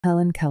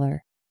Helen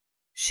Keller.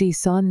 She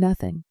saw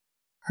nothing,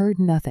 heard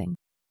nothing,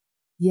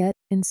 yet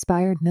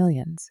inspired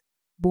millions.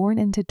 Born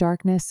into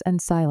darkness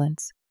and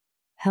silence,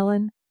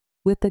 Helen,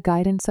 with the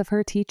guidance of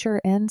her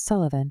teacher Anne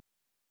Sullivan,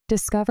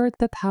 discovered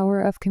the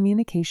power of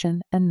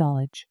communication and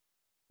knowledge.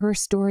 Her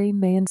story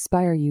may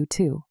inspire you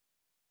too.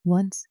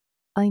 Once,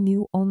 I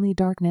knew only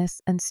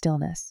darkness and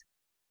stillness.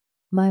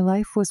 My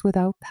life was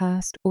without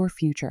past or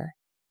future.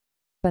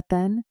 But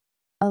then,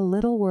 a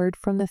little word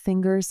from the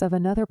fingers of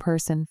another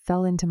person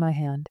fell into my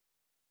hand.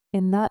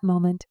 In that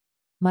moment,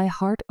 my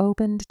heart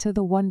opened to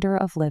the wonder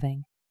of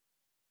living.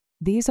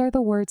 These are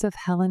the words of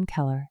Helen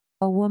Keller,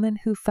 a woman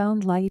who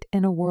found light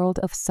in a world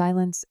of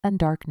silence and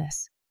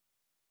darkness.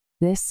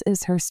 This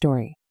is her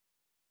story.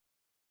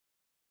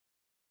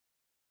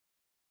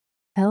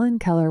 Helen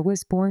Keller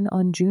was born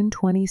on June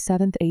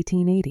 27,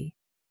 1880,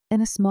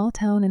 in a small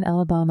town in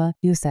Alabama,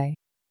 USA.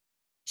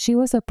 She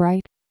was a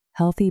bright,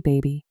 healthy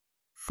baby,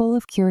 full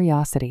of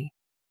curiosity.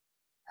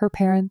 Her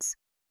parents,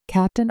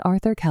 Captain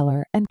Arthur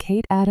Keller and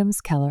Kate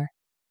Adams Keller,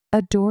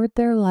 adored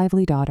their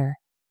lively daughter.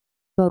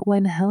 But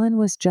when Helen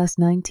was just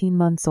 19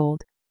 months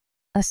old,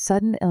 a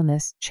sudden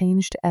illness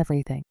changed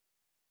everything.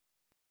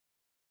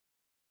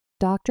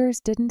 Doctors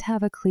didn't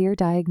have a clear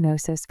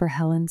diagnosis for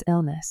Helen's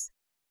illness.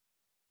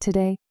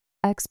 Today,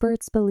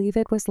 experts believe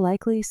it was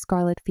likely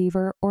scarlet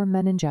fever or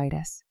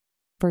meningitis.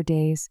 For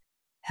days,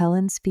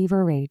 Helen's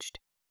fever raged,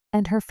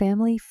 and her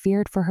family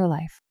feared for her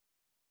life.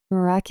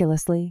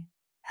 Miraculously,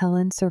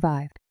 Helen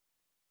survived.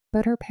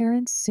 But her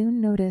parents soon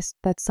noticed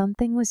that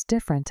something was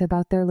different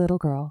about their little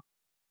girl.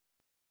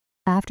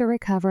 After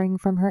recovering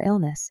from her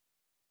illness,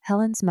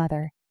 Helen's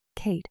mother,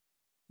 Kate,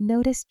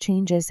 noticed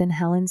changes in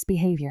Helen's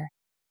behavior.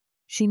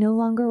 She no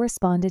longer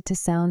responded to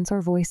sounds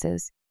or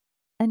voices,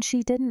 and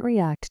she didn't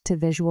react to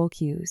visual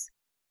cues.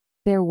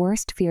 Their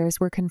worst fears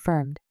were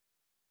confirmed.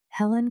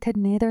 Helen could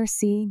neither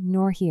see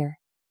nor hear.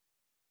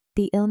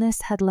 The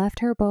illness had left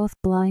her both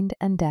blind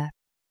and deaf.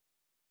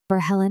 For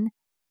Helen,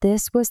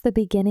 this was the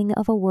beginning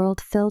of a world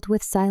filled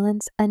with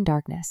silence and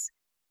darkness.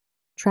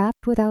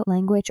 Trapped without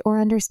language or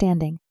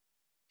understanding,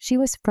 she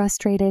was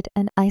frustrated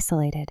and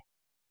isolated.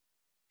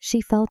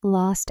 She felt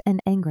lost and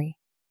angry,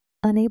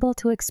 unable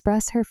to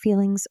express her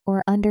feelings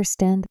or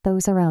understand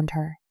those around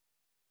her.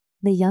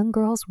 The young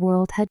girl's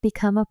world had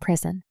become a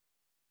prison.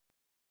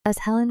 As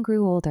Helen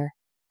grew older,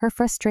 her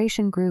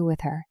frustration grew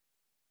with her.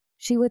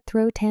 She would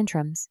throw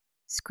tantrums,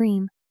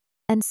 scream,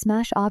 and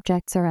smash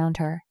objects around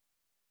her.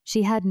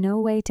 She had no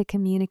way to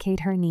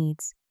communicate her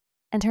needs,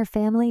 and her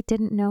family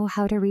didn't know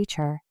how to reach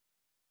her.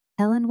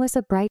 Helen was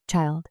a bright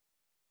child,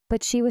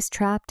 but she was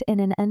trapped in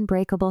an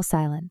unbreakable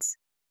silence.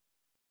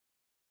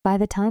 By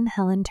the time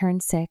Helen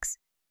turned 6,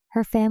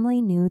 her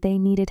family knew they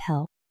needed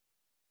help.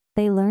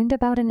 They learned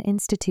about an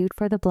institute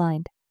for the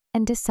blind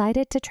and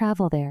decided to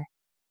travel there,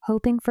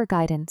 hoping for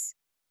guidance.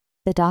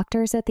 The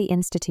doctors at the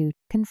institute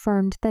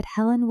confirmed that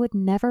Helen would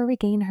never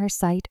regain her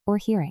sight or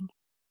hearing.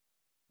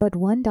 But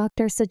one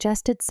doctor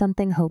suggested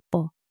something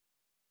hopeful.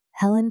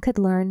 Helen could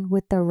learn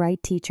with the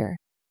right teacher.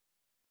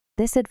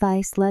 This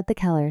advice led the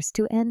Kellers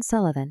to Anne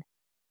Sullivan,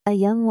 a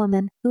young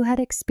woman who had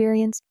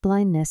experienced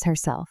blindness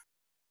herself.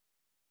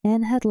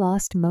 Anne had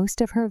lost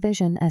most of her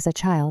vision as a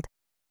child,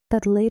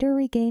 but later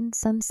regained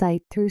some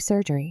sight through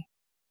surgery.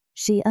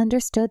 She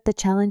understood the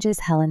challenges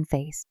Helen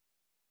faced.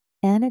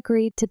 Anne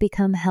agreed to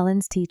become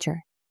Helen's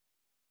teacher.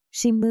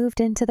 She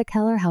moved into the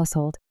Keller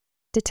household,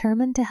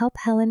 determined to help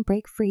Helen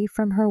break free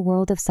from her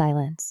world of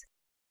silence.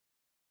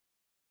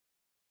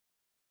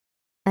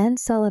 Anne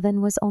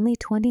Sullivan was only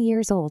 20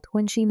 years old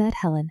when she met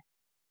Helen,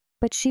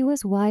 but she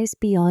was wise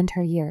beyond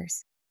her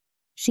years.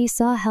 She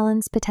saw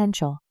Helen's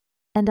potential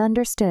and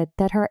understood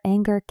that her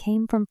anger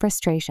came from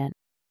frustration.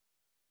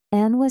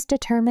 Anne was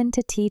determined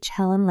to teach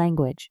Helen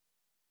language,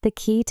 the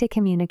key to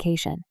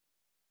communication.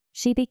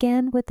 She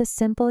began with the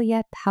simple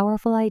yet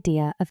powerful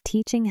idea of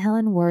teaching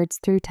Helen words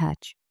through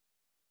touch.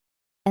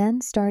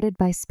 Anne started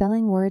by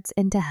spelling words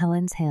into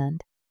Helen's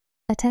hand,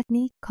 a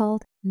technique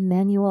called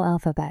manual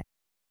alphabet.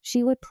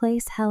 She would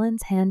place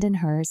Helen's hand in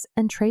hers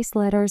and trace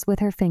letters with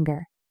her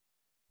finger.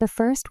 The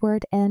first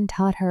word Anne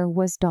taught her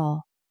was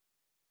doll.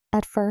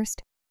 At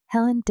first,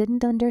 Helen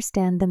didn't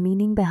understand the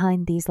meaning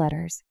behind these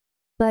letters,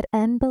 but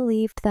Anne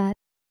believed that,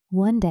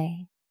 one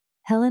day,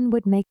 Helen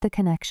would make the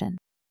connection.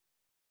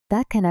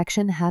 That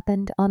connection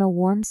happened on a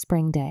warm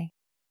spring day.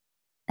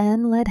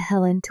 Anne led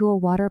Helen to a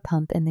water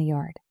pump in the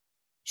yard.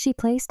 She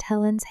placed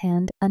Helen's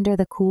hand under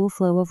the cool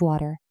flow of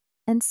water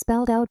and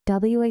spelled out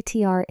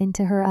WATR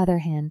into her other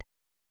hand,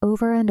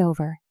 over and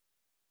over.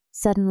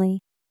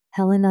 Suddenly,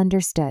 Helen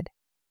understood.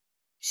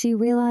 She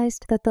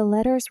realized that the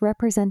letters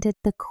represented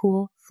the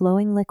cool,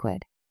 flowing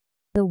liquid.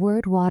 The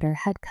word water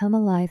had come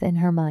alive in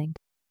her mind.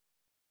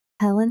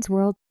 Helen's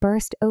world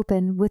burst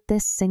open with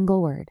this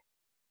single word.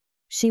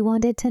 She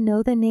wanted to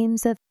know the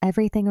names of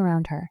everything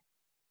around her.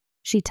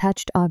 She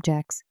touched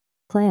objects,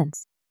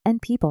 plants,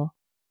 and people,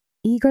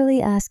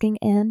 eagerly asking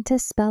Anne to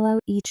spell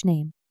out each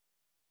name.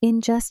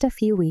 In just a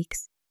few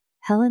weeks,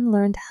 Helen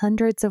learned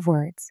hundreds of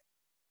words.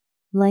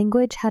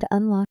 Language had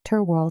unlocked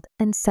her world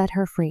and set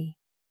her free.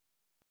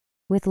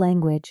 With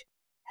language,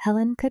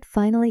 Helen could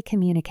finally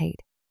communicate.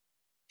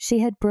 She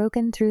had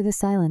broken through the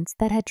silence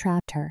that had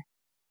trapped her.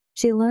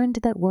 She learned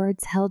that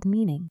words held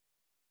meaning,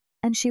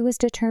 and she was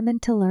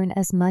determined to learn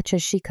as much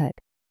as she could.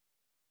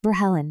 For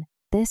Helen,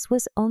 this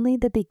was only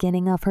the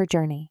beginning of her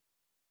journey.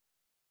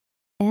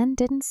 Anne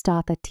didn't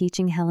stop at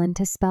teaching Helen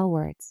to spell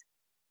words.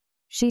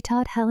 She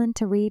taught Helen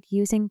to read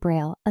using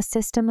Braille, a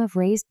system of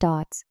raised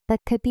dots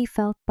that could be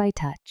felt by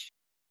touch.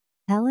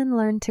 Helen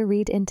learned to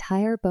read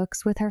entire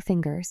books with her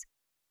fingers,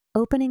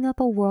 opening up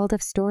a world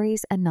of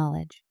stories and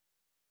knowledge.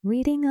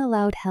 Reading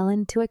allowed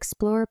Helen to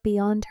explore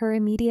beyond her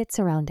immediate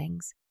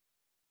surroundings.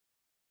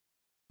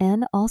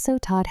 Anne also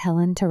taught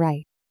Helen to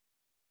write.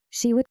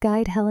 She would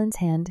guide Helen's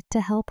hand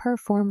to help her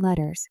form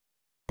letters,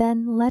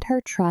 then let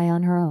her try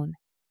on her own.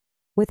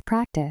 With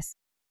practice,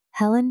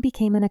 Helen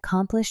became an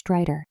accomplished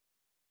writer,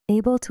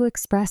 able to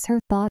express her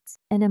thoughts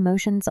and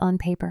emotions on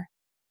paper.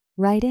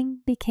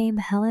 Writing became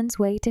Helen's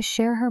way to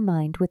share her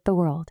mind with the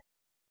world.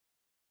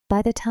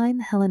 By the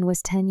time Helen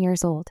was 10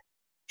 years old,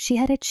 she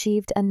had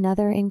achieved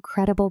another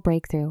incredible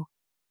breakthrough.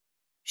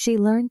 She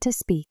learned to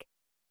speak.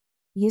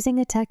 Using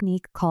a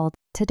technique called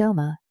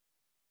Tadoma,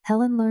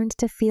 Helen learned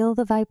to feel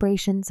the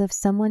vibrations of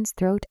someone's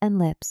throat and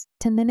lips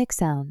to mimic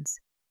sounds.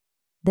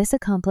 This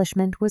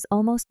accomplishment was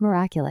almost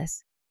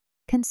miraculous,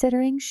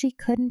 considering she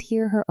couldn't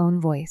hear her own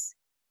voice.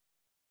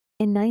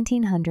 In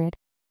 1900,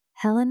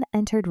 Helen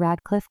entered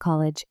Radcliffe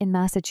College in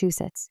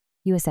Massachusetts,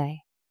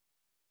 USA.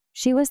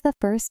 She was the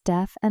first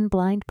deaf and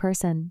blind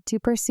person to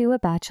pursue a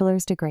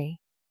bachelor's degree,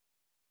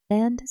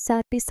 and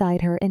sat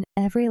beside her in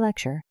every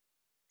lecture,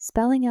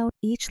 spelling out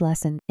each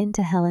lesson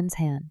into Helen's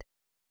hand.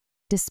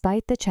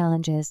 Despite the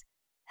challenges,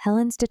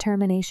 Helen's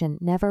determination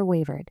never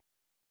wavered.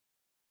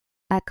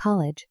 At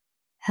college,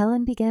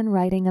 Helen began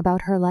writing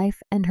about her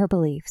life and her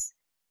beliefs.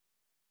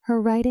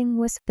 Her writing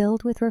was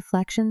filled with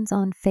reflections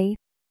on faith,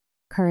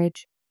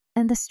 courage,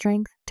 and the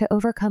strength to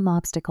overcome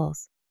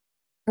obstacles.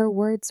 Her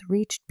words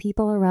reached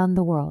people around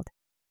the world,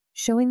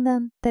 showing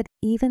them that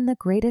even the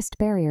greatest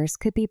barriers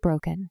could be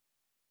broken.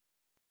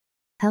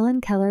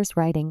 Helen Keller's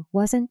writing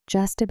wasn't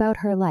just about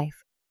her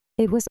life.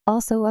 It was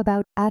also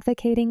about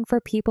advocating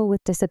for people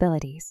with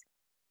disabilities.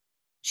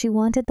 She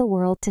wanted the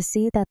world to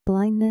see that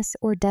blindness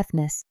or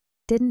deafness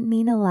didn't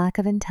mean a lack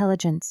of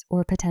intelligence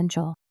or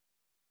potential.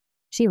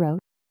 She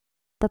wrote,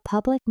 "The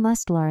public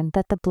must learn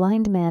that the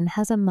blind man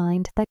has a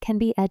mind that can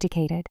be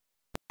educated."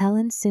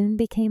 Helen soon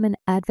became an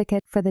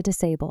advocate for the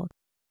disabled,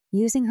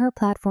 using her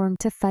platform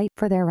to fight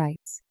for their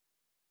rights.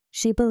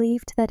 She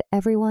believed that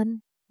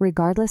everyone,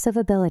 regardless of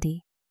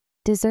ability,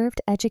 deserved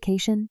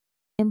education,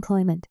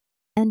 employment,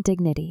 and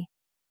dignity.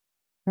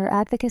 Her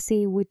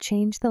advocacy would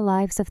change the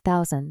lives of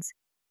thousands,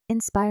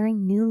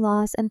 inspiring new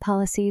laws and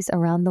policies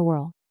around the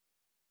world.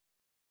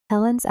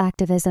 Helen's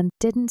activism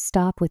didn't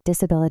stop with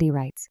disability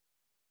rights.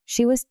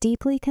 She was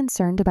deeply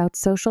concerned about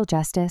social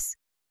justice,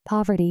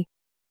 poverty,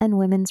 and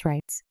women's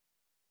rights.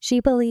 She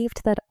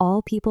believed that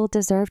all people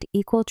deserved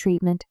equal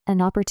treatment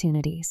and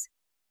opportunities.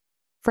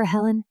 For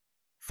Helen,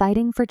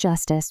 fighting for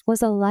justice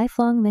was a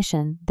lifelong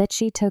mission that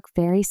she took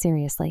very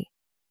seriously.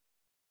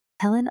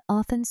 Helen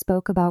often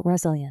spoke about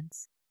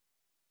resilience.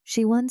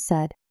 She once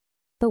said,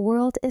 "The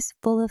world is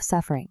full of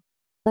suffering,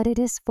 but it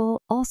is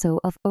full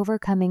also of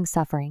overcoming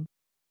suffering."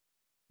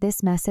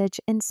 This message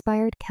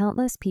inspired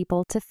countless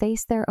people to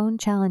face their own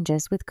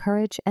challenges with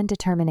courage and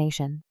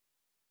determination.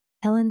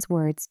 Helen's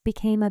words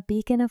became a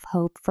beacon of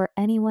hope for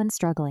anyone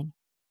struggling.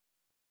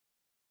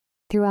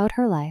 Throughout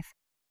her life,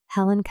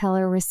 Helen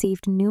Keller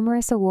received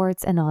numerous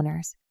awards and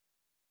honors.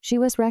 She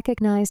was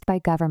recognized by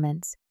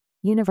governments,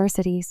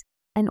 universities,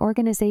 and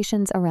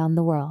organizations around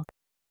the world.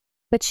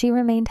 But she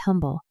remained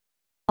humble,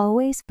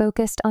 always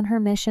focused on her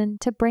mission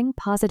to bring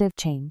positive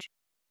change.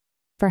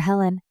 For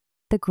Helen,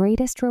 the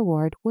greatest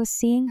reward was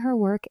seeing her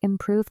work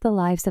improve the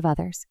lives of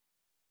others.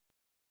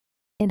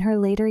 In her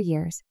later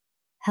years,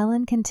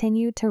 Helen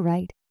continued to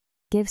write,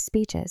 give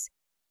speeches,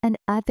 and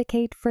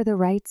advocate for the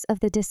rights of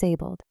the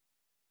disabled.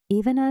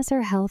 Even as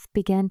her health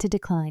began to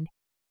decline,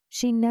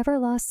 she never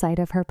lost sight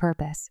of her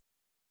purpose.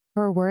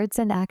 Her words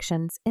and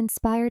actions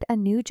inspired a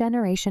new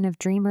generation of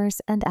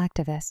dreamers and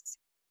activists.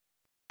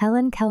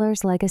 Helen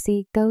Keller's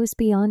legacy goes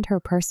beyond her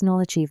personal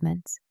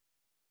achievements.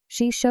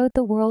 She showed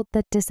the world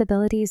that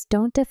disabilities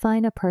don't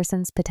define a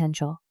person's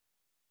potential.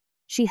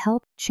 She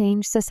helped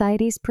change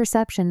society's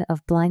perception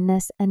of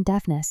blindness and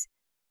deafness,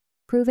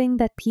 proving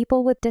that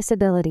people with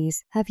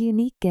disabilities have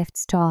unique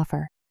gifts to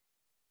offer.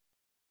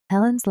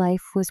 Helen's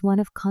life was one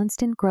of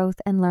constant growth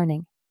and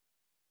learning.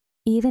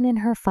 Even in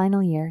her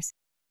final years,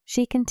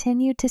 she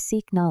continued to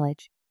seek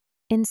knowledge,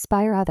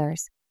 inspire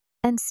others,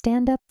 and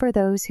stand up for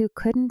those who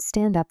couldn't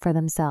stand up for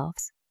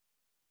themselves.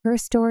 Her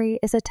story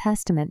is a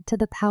testament to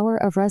the power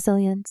of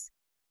resilience,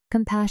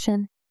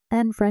 compassion,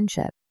 and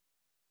friendship.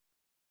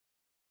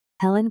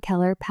 Helen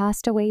Keller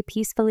passed away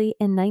peacefully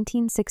in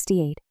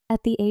 1968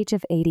 at the age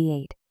of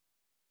 88.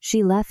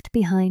 She left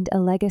behind a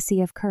legacy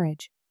of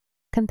courage,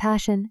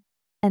 compassion,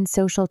 and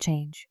social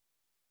change.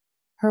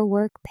 Her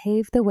work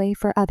paved the way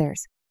for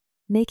others,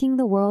 making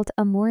the world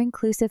a more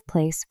inclusive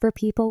place for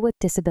people with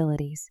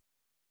disabilities.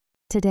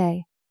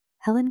 Today,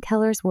 Helen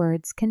Keller's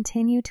words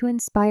continue to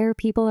inspire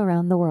people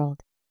around the world.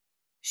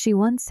 She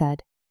once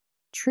said,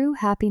 "True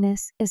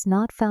happiness is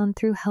not found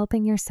through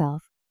helping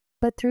yourself,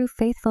 but through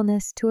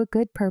faithfulness to a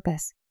good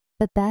purpose.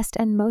 The best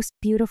and most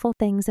beautiful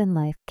things in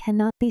life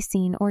cannot be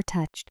seen or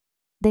touched.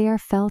 They are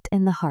felt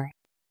in the heart."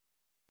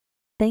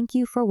 Thank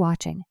you for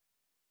watching.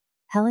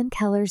 Helen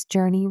Keller's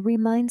journey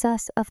reminds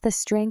us of the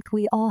strength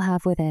we all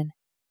have within.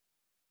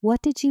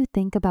 What did you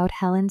think about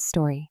Helen's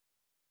story?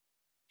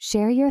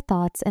 Share your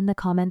thoughts in the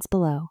comments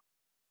below.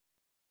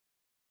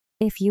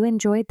 If you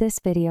enjoyed this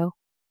video,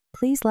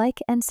 please like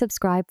and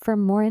subscribe for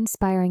more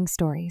inspiring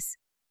stories.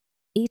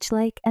 Each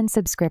like and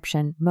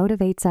subscription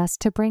motivates us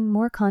to bring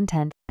more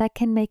content that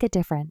can make a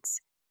difference.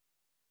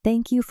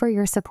 Thank you for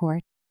your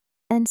support,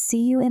 and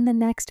see you in the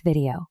next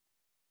video.